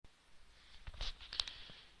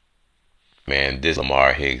Man, this is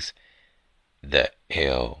Lamar Higgs, the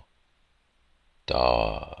L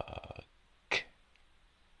Dog.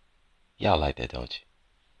 Y'all like that, don't you?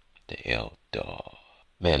 The L Dog.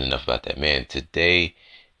 Man, enough about that. Man, today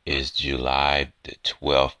is July the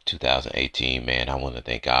 12th, 2018. Man, I want to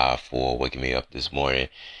thank God for waking me up this morning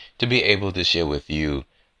to be able to share with you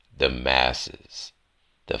the masses,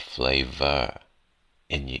 the flavor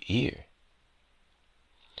in your ear.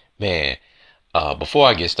 Man, before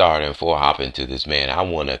I get started and before I hop into this, man, I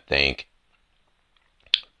want to thank,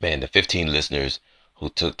 man, the 15 listeners who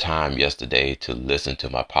took time yesterday to listen to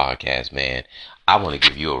my podcast, man. I want to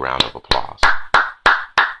give you a round of applause.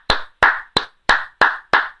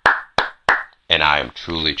 And I am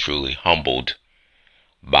truly, truly humbled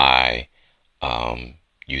by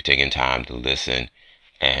you taking time to listen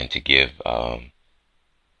and to give,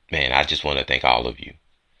 man, I just want to thank all of you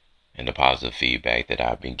and the positive feedback that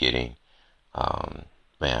I've been getting.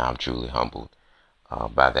 Man, I'm truly humbled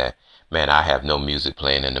by that. Man, I have no music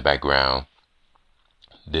playing in the background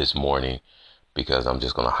this morning because I'm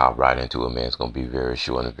just going to hop right into it, man. It's going to be very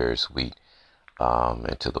short and very sweet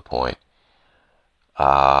and to the point.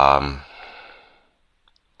 All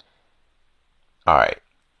right.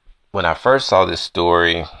 When I first saw this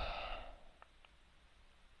story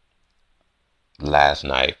last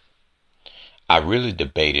night, I really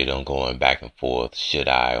debated on going back and forth. Should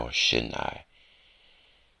I or shouldn't I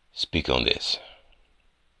speak on this?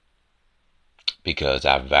 Because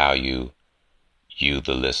I value you,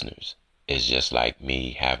 the listeners. It's just like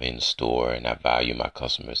me having a store, and I value my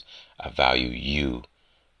customers. I value you,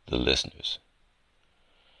 the listeners.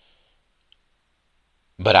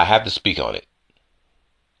 But I have to speak on it.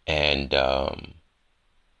 And,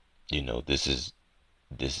 this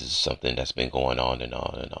is something that's been going on and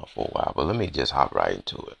on and on for a while. But let me just hop right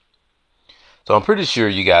into it. So I'm pretty sure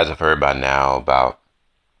you guys have heard by now about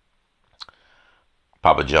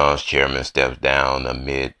Papa John's chairman steps down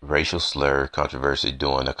amid racial slur controversy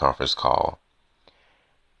during a conference call.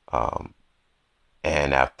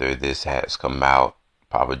 And after this has come out,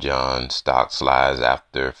 Papa John's stock slides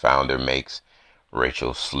after founder makes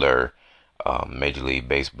racial slur. Major League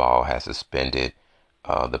Baseball has suspended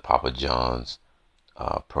the Papa John's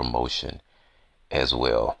promotion as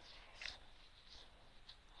well.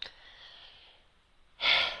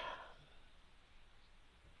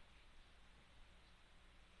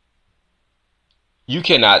 You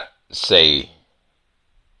cannot say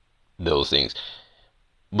those things.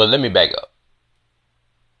 But let me back up.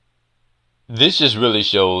 This just really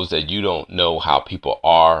shows that you don't know how people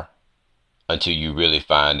are until you really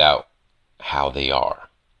find out how they are.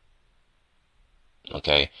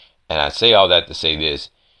 Okay? And I say all that to say this,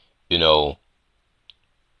 you know,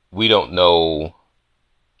 we don't know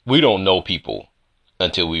people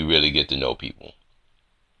until we really get to know people.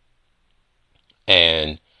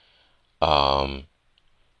 And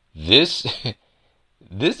this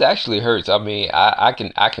this actually hurts. I mean, I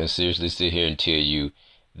can seriously sit here and tell you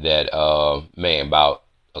that man, about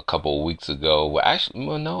a couple of weeks ago, about a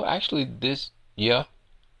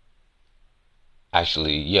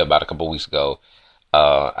couple of weeks ago,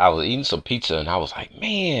 I was eating some pizza and I was like,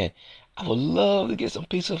 man, I would love to get some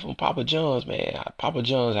pizza from Papa John's, man. Papa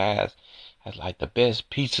John's has like the best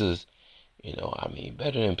pizzas, I mean,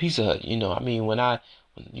 better than Pizza Hut. I mean,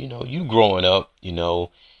 you growing up,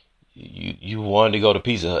 you wanted to go to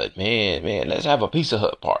Pizza Hut, man, let's have a Pizza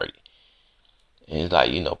Hut party. And it's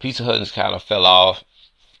like, Pizza Hut has kind of fell off.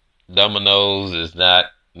 Domino's is not,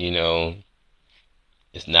 it's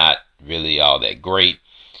not really all that great.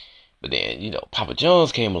 But then, Papa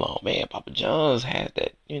John's came along. Man, Papa John's has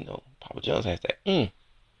that, Papa John's has that. And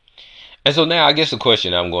so now I guess the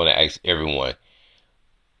question I'm going to ask everyone,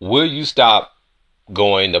 will you stop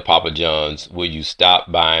going to Papa John's? Will you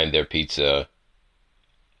stop buying their pizza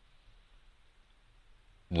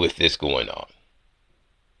with this going on?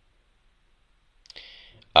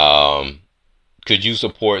 Could you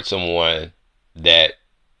support someone that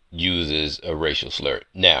uses a racial slur?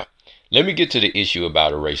 Now, let me get to the issue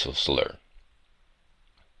about a racial slur.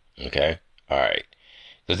 Okay, all right.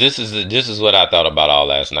 Because this is what I thought about all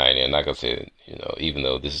last night, and like I said, even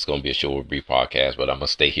though this is going to be a short, brief podcast, but I'm gonna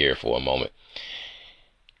stay here for a moment.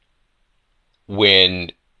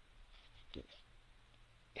 When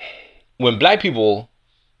black people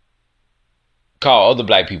call other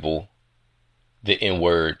black people the N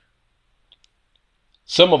word,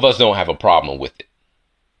 some of us don't have a problem with it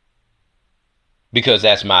because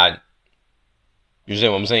you see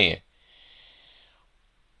what I'm saying?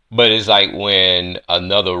 But it's like when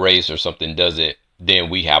another race or something does it, then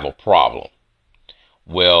we have a problem.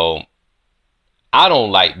 Well, I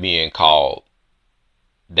don't like being called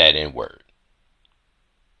that N word.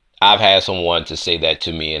 I've had someone to say that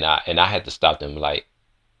to me, and I had to stop them. Like,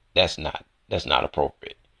 that's not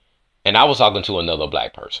appropriate. And I was talking to another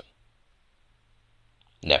black person.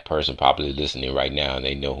 And that person probably listening right now, and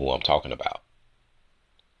they know who I'm talking about.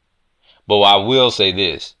 But I will say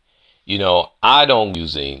this, I don't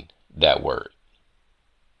using that word,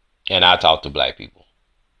 and I talk to black people,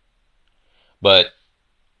 but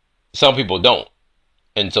some people don't,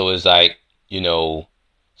 and so it's like,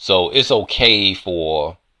 so it's okay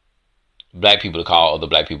for black people to call other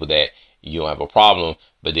black people that you don't have a problem,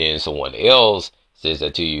 but then someone else says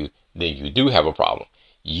that to you, then you do have a problem.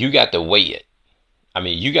 You got to weigh it. I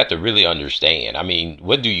mean, you got to really understand. I mean,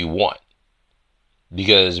 what do you want?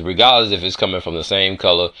 Because regardless if it's coming from the same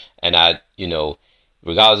color, and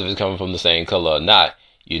regardless if it's coming from the same color or not,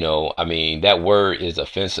 I mean, that word is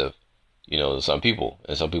offensive, to some people,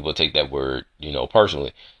 and some people take that word,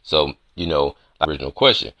 personally. So, original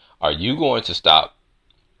question: are you going to stop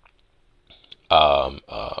um,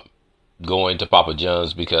 uh, going to Papa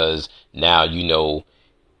John's because now you know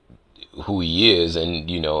who he is, and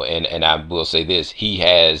and I will say this: he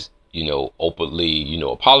has, openly,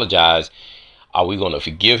 apologized. Are we going to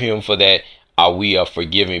forgive him for that? Are we a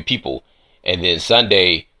forgiving people? And then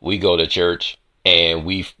Sunday we go to church and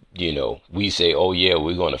we say, oh yeah,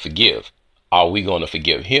 we're going to forgive. Are we going to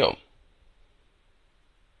forgive him?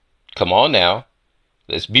 Come on now,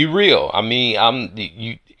 let's be real. I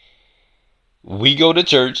mean, we go to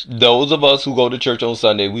church. Those of us who go to church on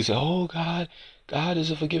Sunday, we say, oh God is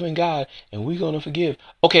a forgiving God, and we're going to forgive.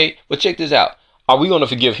 Okay, but check this out. Are we going to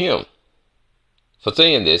forgive him for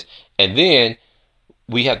saying this? And then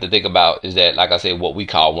we have to think about is that, like I said, what we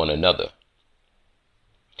call one another.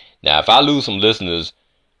 Now, if I lose some listeners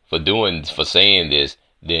for saying this,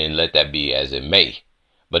 then let that be as it may.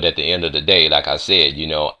 But at the end of the day, like I said,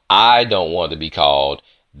 I don't want to be called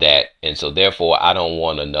that, and so therefore I don't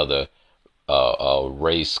want another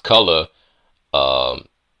race, color, to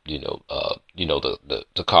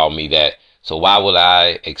call me that. So why would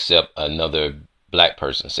I accept another black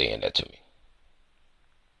person saying that to me?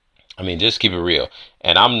 I mean, just keep it real.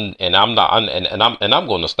 And I'm going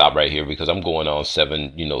to stop right here because I'm going on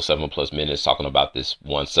 7+ minutes talking about this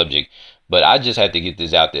one subject. But I just had to get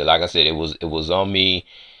this out there. Like I said, it was on me.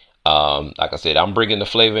 Like I said, I'm bringing the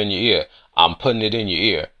flavor in your ear. I'm putting it in your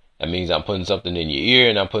ear. That means I'm putting something in your ear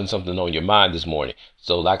and I'm putting something on your mind this morning.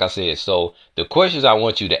 So, like I said, so the questions I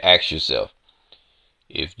want you to ask yourself: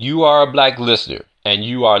 if you are a black listener and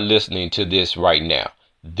you are listening to this right now,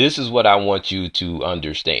 this is what I want you to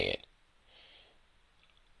understand.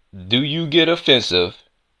 Do you get offensive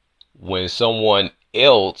when someone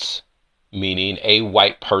else, meaning a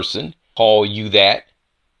white person, call you that?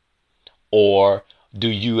 Or do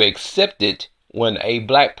you accept it when a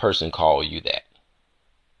black person call you that?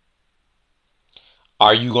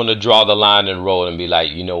 Are you going to draw the line and roll and be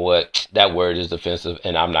like, you know what, that word is offensive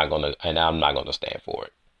and I'm not going to stand for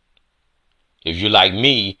it? If you're like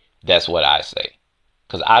me, that's what I say.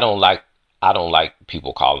 Cuz I don't like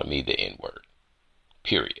people calling me the N-word.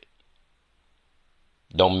 Period.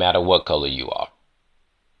 Don't matter what color you are.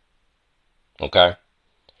 Okay?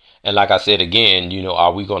 And like I said again,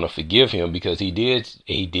 are we going to forgive him because he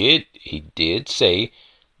did say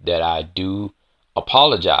that I do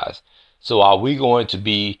apologize. So are we going to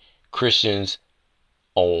be Christians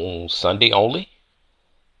on Sunday only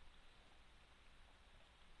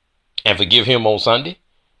and forgive him on Sunday,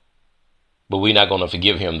 but we're not going to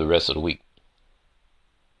forgive him the rest of the week?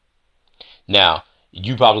 Now,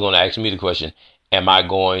 you probably going to ask me the question, am I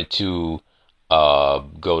going to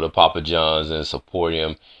go to Papa John's and support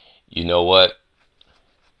him? You know what?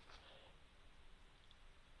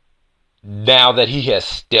 Now that he has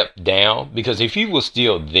stepped down, because if he was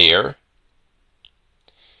still there,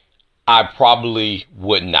 I probably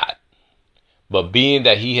would not. But being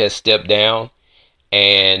that he has stepped down,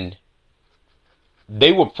 and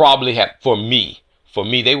they would probably have, for me,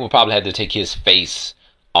 they would probably have to take his face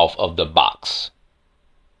off of the box.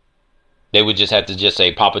 They would just have to just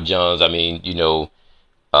say Papa John's. I mean,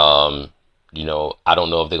 um, I don't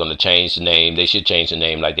know if they're going to change the name. They should change the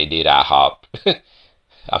name like they did IHOP.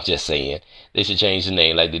 I'm just saying they should change the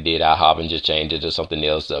name like they did IHOP and just change it to something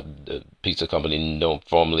else. The pizza company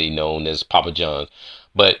formerly known as Papa John's,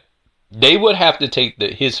 but they would have to take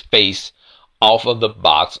his face off of the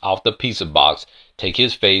box, off the pizza box. Take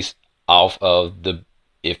his face off of the.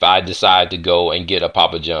 If I decide to go and get a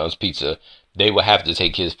Papa John's pizza, they would have to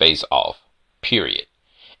take his face off. Period.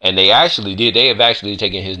 And they actually did. They have actually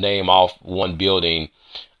taken his name off one building.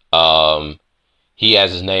 Um, he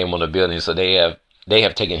has his name on the building, so they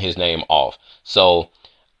have taken his name off. So,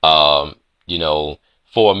 um, you know,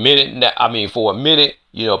 For a minute, for a minute,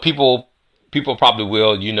 people probably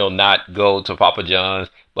will, not go to Papa John's,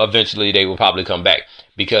 but eventually they will probably come back,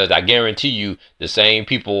 because I guarantee you the same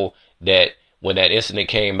people that when that incident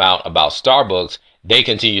came out about Starbucks, they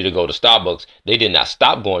continue to go to Starbucks. They did not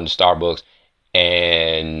stop going to Starbucks,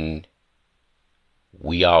 and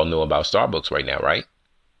we all know about Starbucks right now, right?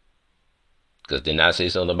 Because didn't I say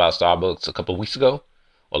something about Starbucks a couple of weeks ago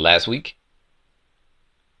or last week?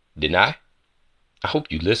 Didn't I? I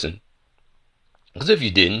hope you listened. Because if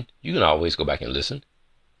you didn't, you can always go back and listen.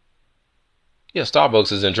 Yeah,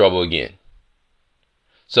 Starbucks is in trouble again.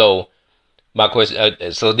 So my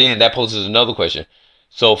question, so then that poses another question.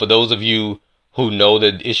 So for those of you who know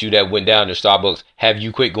the issue that went down to Starbucks, have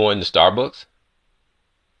you quit going to Starbucks?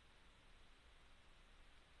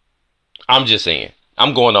 I'm just saying.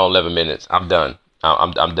 I'm going on 11 minutes. I'm done.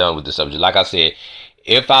 I'm done with the subject. Like I said,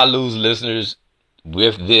 if I lose listeners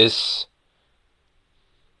with this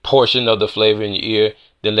portion of the flavor in your ear,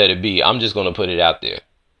 then let it be. I'm just gonna put it out there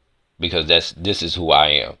because this is who I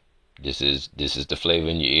am. This is the flavor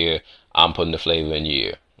in your ear. I'm putting the flavor in your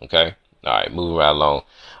ear. Okay. All right. Moving right along.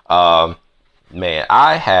 Um, Man,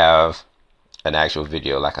 I have an actual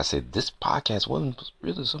video. Like I said, this podcast wasn't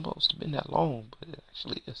really supposed to be that long, but it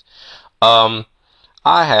actually is. Um,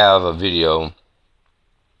 I have a video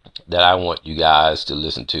that I want you guys to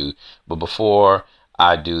listen to. But before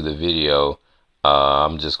I do the video,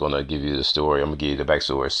 I'm just going to give you the story. I'm going to give you the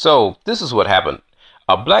backstory. So this is what happened.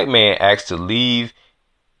 A black man asked to leave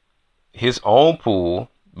his own pool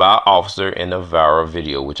by an officer in a viral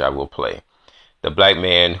video, which I will play. The black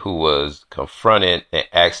man who was confronted and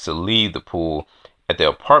asked to leave the pool at the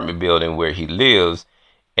apartment building where he lives,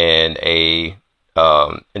 and in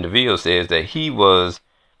the video says that he was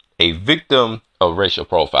a victim of racial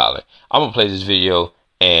profiling. I'm gonna play this video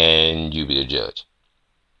and you be the judge.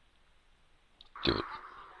 Give it.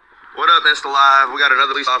 What up, Insta Live? We got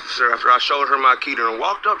another police officer after I showed her my key and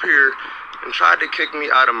walked up here and tried to kick me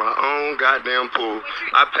out of my own goddamn pool.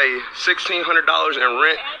 I pay $1,600 in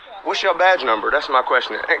rent. What's your badge number? That's my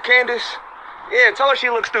question. And Candace? Yeah, tell her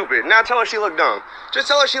she looked stupid. Now tell her she looked dumb. Just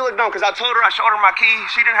tell her she looked dumb, because I told her, I showed her my key.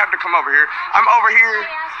 She didn't have to come over here. I'm over here.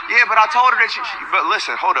 Yeah, but I told her that but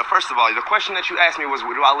listen, hold up. First of all, the question that you asked me was,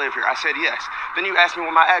 do I live here? I said yes. Then you asked me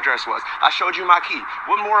what my address was. I showed you my key.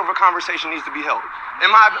 What more of a conversation needs to be held?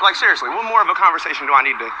 Seriously, what more of a conversation do I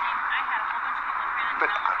need to?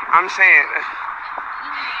 But I'm saying,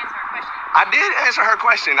 I did answer her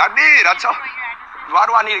question. I did. Why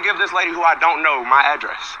do I need to give this lady who I don't know my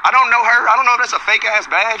address? I don't know her. I don't know if that's a fake ass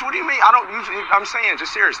badge. What do you mean? I'm saying,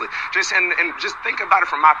 just seriously. And just think about it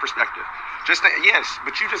from my perspective. Yes,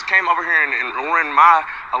 but you just came over here and ruined my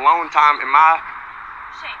alone time and my...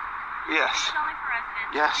 Shane. Yes. It's only for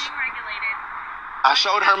residents. Yes. It's being regulated. I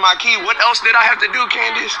showed her my key. What else did I have to do,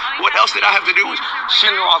 Candace? What else did I have to do? She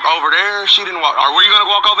didn't walk over there. She didn't walk... Were you going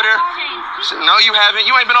to walk over there? No, you haven't.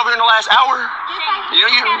 You ain't been over here in the last hour.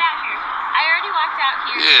 Shane, I already walked out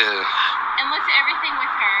here and looked at everything with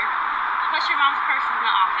her. Plus your mom's purse is in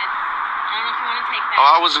the office. I don't know if you want to take that. Oh,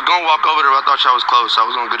 I was going to walk over there. I thought y'all was close. I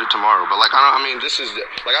was going to get it tomorrow. But I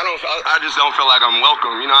just don't feel like I'm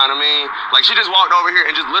welcome. You know what I mean? Like, she just walked over here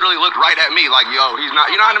and just literally looked right at me like, yo, he's not,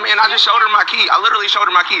 you know what I mean? And I just showed her my key. I literally showed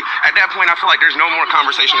her my key. At that point, I feel like there's no more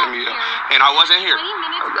conversation in me. And I wasn't here.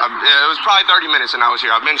 It was probably 30 minutes and I was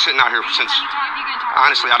here. I've been sitting out here since,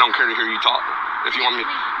 honestly, I don't care to hear you talk. If you want me,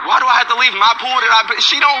 why do I have to leave my pool?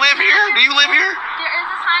 She don't live here? Do you live here? There is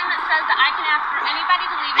a sign that says that I can ask for anybody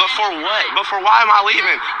to leave. But for what? But for why am I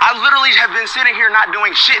leaving? I literally have been sitting here not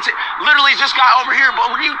doing shit. Literally just got over here. But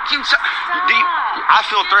I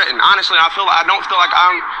feel threatened. Honestly, I don't feel like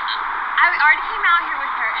I'm... I already came out here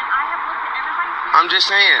with her, and I have looked at everybody's... I'm just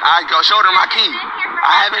saying. I showed her my key.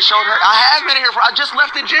 I haven't showed her... I have been here I just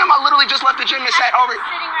left the gym. I literally just left the gym and sat over...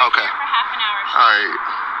 Okay. For half an hour. All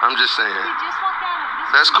right. I'm just saying.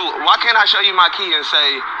 That's cool. Why can't I show you my key and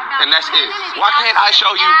say, and that's it? Why can't I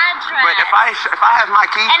show you? But if I have my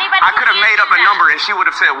key, I could have made up a number and she would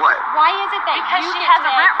have said what? Why is it that you have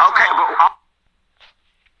a rent? Okay, but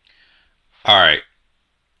all right.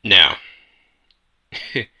 Now,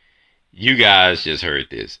 you guys just heard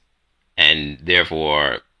this, and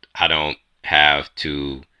therefore I don't have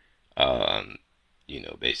to,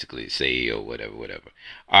 basically say or whatever.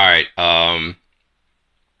 All right.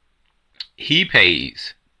 He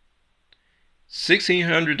pays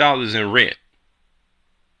 $1,600 in rent.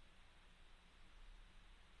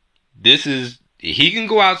 He can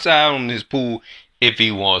go outside on his pool if he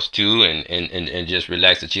wants to and just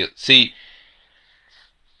relax and chill. See,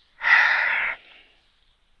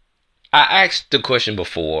 I asked the question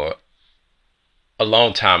before a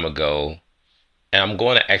long time ago And I'm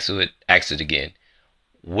going to ask it again.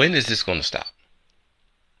 When is this going to stop?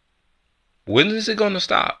 When is it going to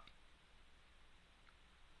stop?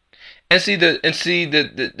 And see the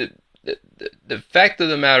fact of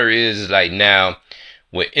the matter is like now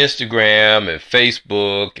with Instagram and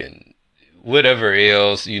Facebook and whatever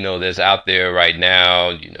else, that's out there right now,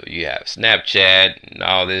 you have Snapchat and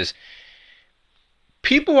all this.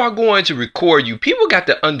 People are going to record you. People got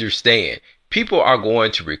to understand. People are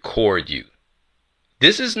going to record you.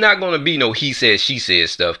 This is not going to be no he said, she said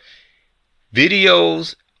stuff.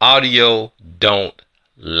 Videos, audio don't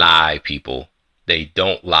lie, people. They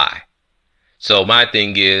don't lie. So my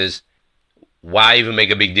thing is, why even make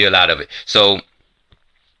a big deal out of it? So,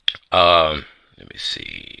 let me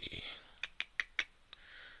see.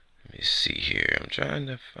 Let me see here. I'm trying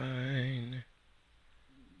to find.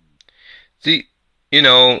 See,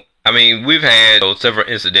 we've had several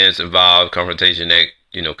incidents involved confrontation at,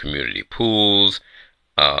 community pools.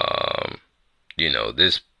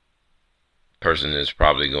 This person is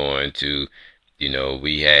probably going to,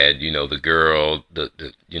 we had, the girl,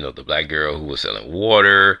 the black girl who was selling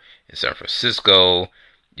water in San Francisco.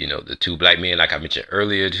 The two black men, like I mentioned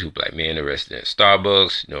earlier, the two black men arrested in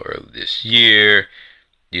Starbucks, earlier this year.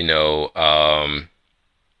 When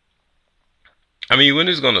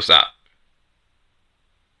is it going to stop?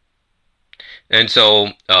 And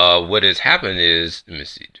so, what has happened is, let me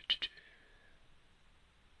see.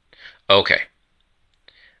 Okay.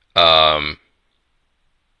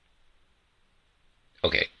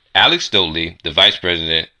 Okay. Alex Stoley, the vice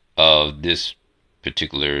president of this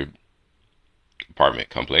particular apartment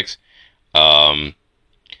complex, told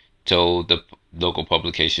the local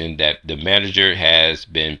publication that the manager has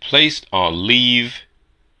been placed on leave.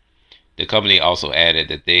 The company also added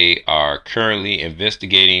that they are currently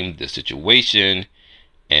investigating the situation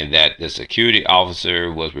and that the security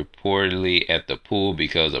officer was reportedly at the pool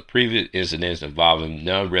because of previous incidents involving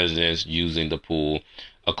non-residents using the pool,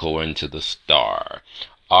 according to the Star.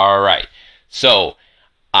 All right. So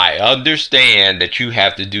I understand that you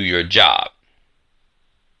have to do your job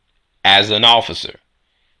as an officer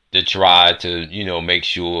to try to, make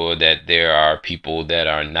sure that there are people that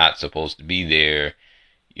are not supposed to be there,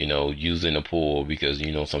 using the pool because,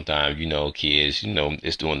 sometimes, kids,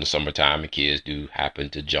 it's during the summertime and kids do happen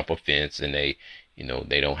to jump a fence and they,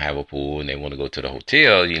 they don't have a pool and they want to go to the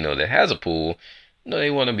hotel, that has a pool. They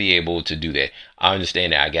want to be able to do that. I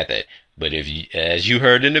understand that. I get that. But as you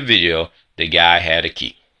heard in the video, the guy had a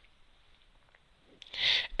key.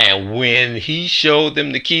 And when he showed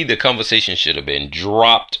them the key, the conversation should have been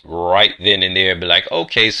dropped right then and there. Be like,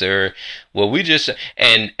 okay, sir. Well, we just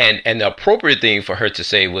and the appropriate thing for her to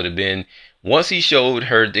say would have been, once he showed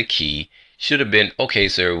her the key, should have been, okay,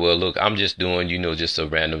 sir. Well, look, I'm just doing, just a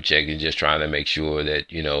random check and just trying to make sure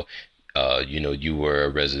that, you were a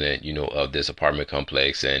resident, of this apartment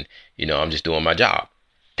complex, and I'm just doing my job.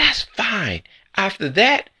 That's fine. After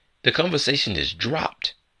that, the conversation is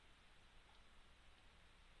dropped.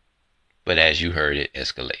 But as you heard, it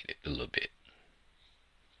escalated a little bit.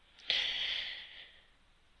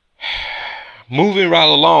 Moving right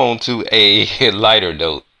along to a lighter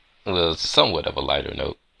note. Well, somewhat of a lighter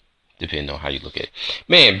note, depending on how you look at it.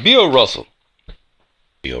 Man, Bill Russell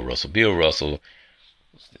in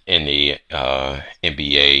the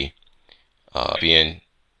NBA,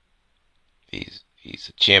 he's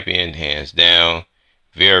a champion, hands down.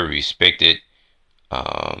 Very respected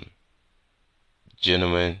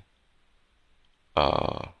gentleman.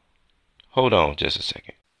 Hold on just a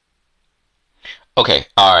second. Okay,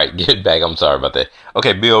 all right, get back. I'm sorry about that.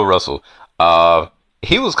 Okay, Bill Russell.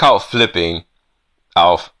 He was caught flipping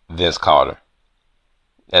off Vince Carter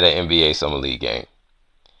at an NBA Summer League game.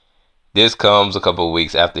 This comes a couple of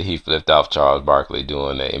weeks after he flipped off Charles Barkley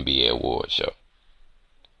during the NBA Awards show.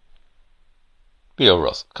 Bill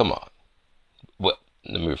Russell, come on. What?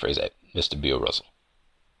 Let me rephrase that. Mr. Bill Russell.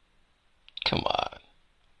 Come on.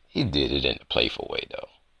 He did it in a playful way, though.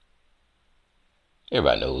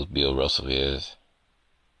 Everybody knows who Bill Russell is.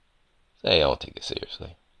 Say, don't take it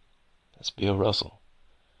seriously. That's Bill Russell.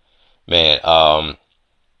 Man,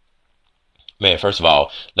 first of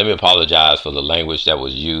all, let me apologize for the language that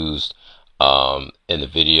was used in the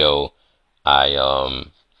video. I,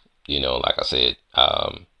 like I said,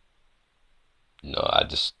 I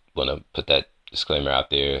just want to put that disclaimer out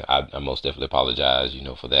there. I most definitely apologize,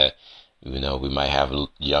 for that. We might have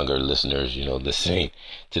younger listeners, listening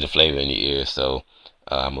to the flavor in the ear. So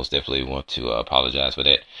I most definitely want to apologize for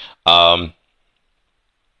that.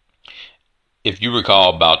 If you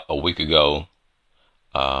recall, about a week ago,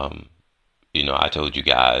 I told you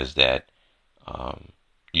guys that, that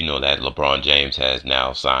LeBron James has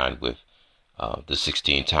now signed with the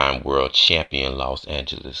 16-time world champion Los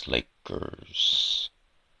Angeles Lakers.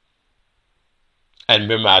 And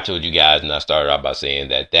remember, I told you guys, and I started out by saying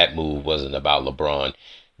that move wasn't about LeBron.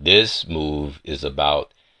 This move is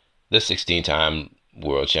about the 16-time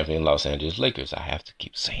world champion Los Angeles Lakers. I have to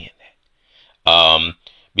keep saying that.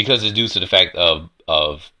 Because it's due to the fact of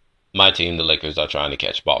my team, the Lakers, are trying to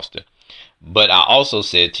catch Boston. But I also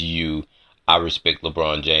said to you, I respect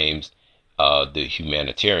LeBron James, the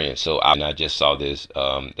humanitarian. So I just saw this.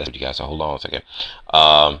 That's what you guys saw. Hold on a second.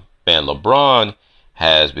 Man, LeBron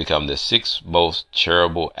has become the sixth most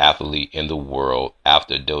charitable athlete in the world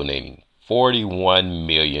after donating $41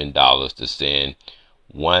 million to send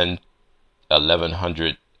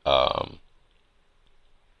 1,100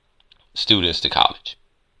 students to college.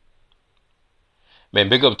 Man,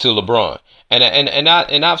 big up to LeBron.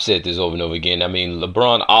 And I've said this over and over again. I mean,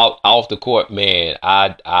 LeBron off the court, man,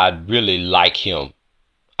 I really like him.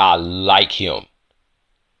 I like him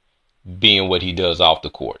being what he does off the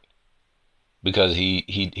court. Because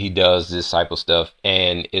he does this type of stuff,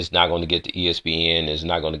 and it's not going to get to ESPN. It's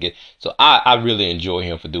not going to get. So I really enjoy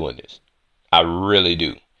him for doing this. I really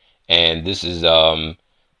do. And this is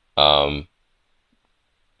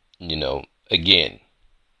again,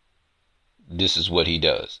 this is what he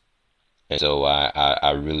does. And so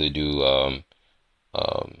I really do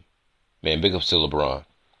man, big ups to LeBron.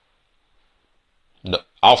 No,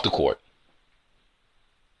 off the court.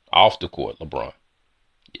 Off the court, LeBron.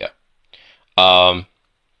 Yeah.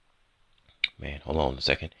 Man, hold on a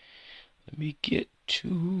second. Let me get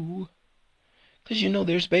to, because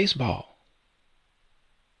there's baseball.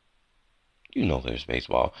 There's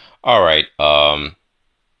baseball. All right.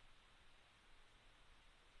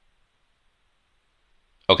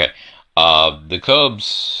 Okay. The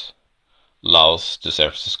Cubs lost to San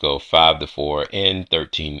Francisco 5-4 in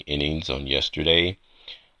 13 innings on yesterday.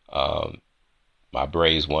 My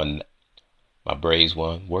Braves won.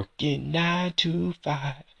 Working 9 to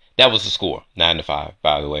 5. That was the score, 9-5.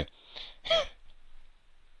 By the way,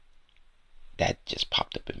 that just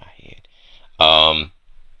popped up in my head.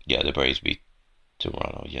 Yeah, the Braves beat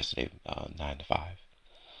Toronto yesterday, 9-5.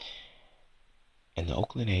 And the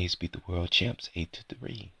Oakland A's beat the world champs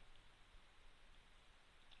 8-3.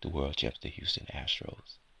 The world champs, the Houston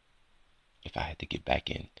Astros. If I had to get back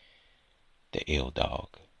in the L-Dog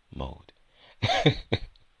mode.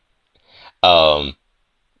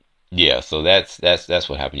 Yeah, so that's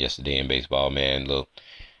what happened yesterday in baseball, man. Look,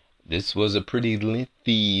 this was a pretty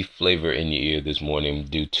lengthy flavor in your ear this morning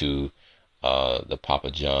due to the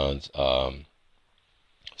Papa John's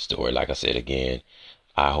story. Like I said again,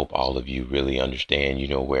 I hope all of you really understand,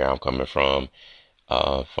 where I'm coming from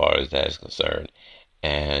as far as that is concerned.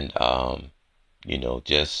 And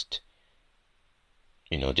just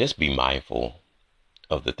be mindful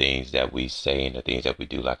of the things that we say and the things that we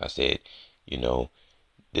do. Like I said,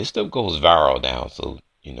 this stuff goes viral now. So,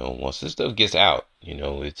 once this stuff gets out,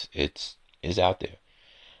 it's out there.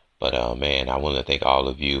 But man, I want to thank all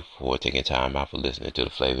of you for taking time out for listening to the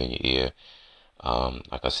flavor in your ear.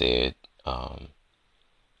 Like I said, I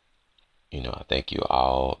thank you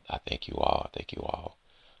all. I thank you all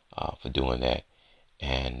for doing that.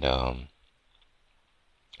 And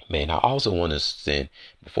man, I also want to send,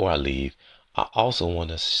 before I leave, I also want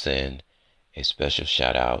to send a special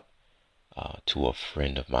shout out to a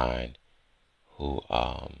friend of mine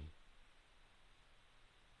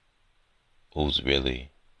who's really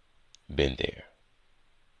been there.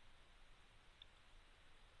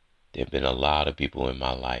 There have been a lot of people in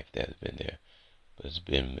my life that have been there, but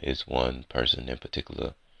it's one person in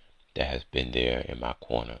particular that has been there in my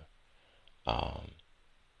corner.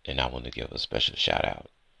 And I want to give a special shout out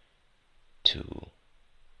to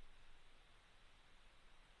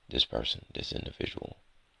this person, this individual.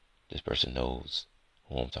 This person knows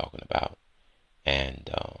who I'm talking about. And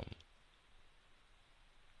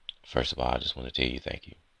first of all, I just want to tell you thank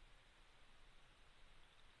you.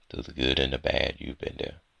 Through the good and the bad, you've been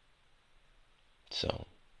there. So,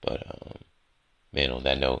 but man, on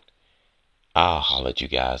that note, I'll holler at you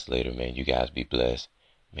guys later, man. You guys be blessed.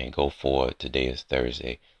 Man, go forward. Today is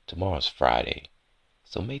Thursday. Tomorrow's Friday.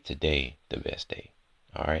 So make today the best day.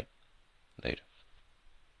 All right? Later.